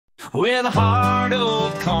We're the heart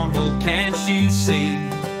of Cornwall, can't you see?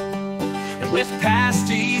 And with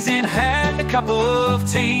pasties in hand, a cup of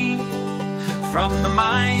tea, from the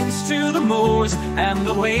mines to the moors and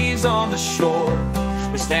the waves on the shore,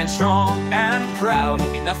 we stand strong and proud,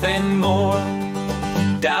 need nothing more.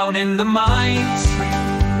 Down in the mines,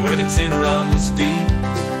 where the tin runs deep,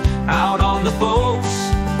 out on the boats,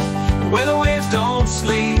 where the waves don't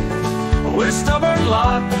sleep, we're a stubborn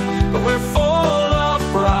lot, but we're full of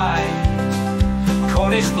pride.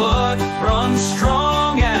 Cornish blood runs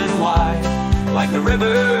strong and wide, like the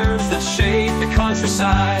rivers that shape the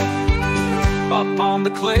countryside. Up on the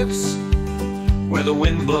cliffs, where the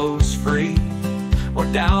wind blows free, or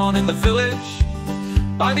down in the village,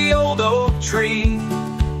 by the old oak tree,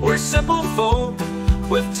 we're simple folk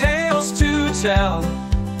with tales to tell,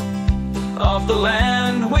 of the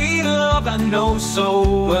land we love and know so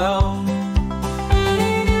well.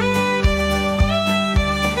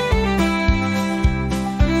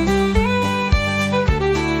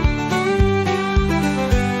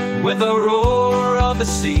 With the roar of the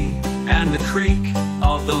sea and the creak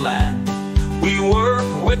of the land, we work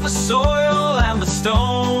with the soil and the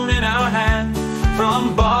stone in our hand,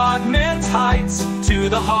 from Bodmin's heights to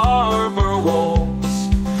the harbor walls.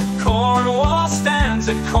 Cornwall stands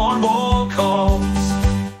and Cornwall calls.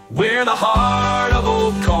 We're the heart of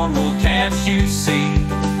old Cornwall, can't you see?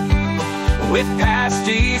 With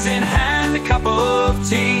pasties in hand, a cup of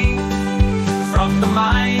tea, from the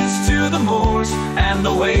mines to the moors and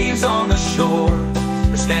the waves on the shore,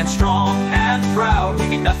 we stand strong and proud, we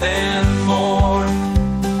need nothing more.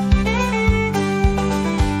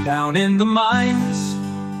 Down in the mines,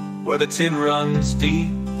 where the tin runs deep,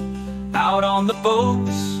 out on the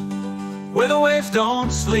boats, where the waves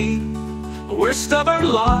don't sleep, we're a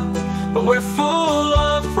stubborn lot, but we're full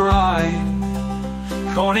of pride.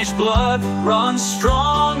 Cornish blood runs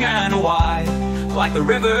strong and wide, like the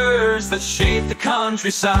rivers that shape the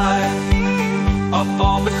countryside. Up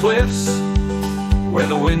on the cliffs, where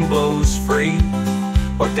the wind blows free,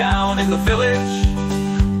 or down in the village,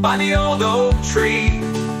 by the old oak tree,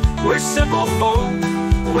 we're simple folk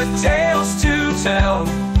with tales to tell,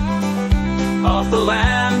 of the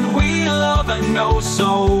land we love and know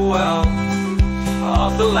so well,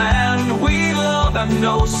 of the land we love and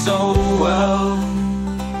know so well.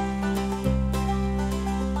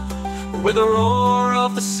 With the roar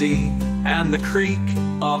of the sea and the creak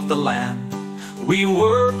of the land, we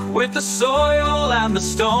work with the soil and the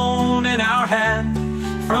stone in our hand,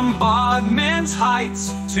 from Bodmin's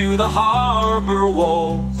heights to the harbor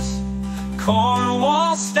walls.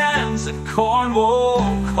 Cornwall stands and Cornwall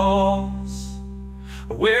calls.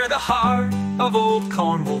 We're the heart of old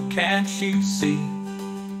Cornwall, can't you see?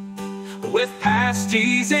 With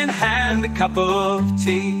pasties in hand, a cup of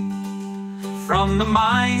tea, from the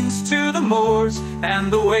mines to the moors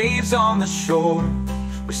and the waves on the shore,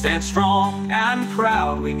 we stand strong and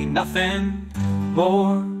proud, we need nothing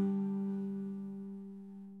more.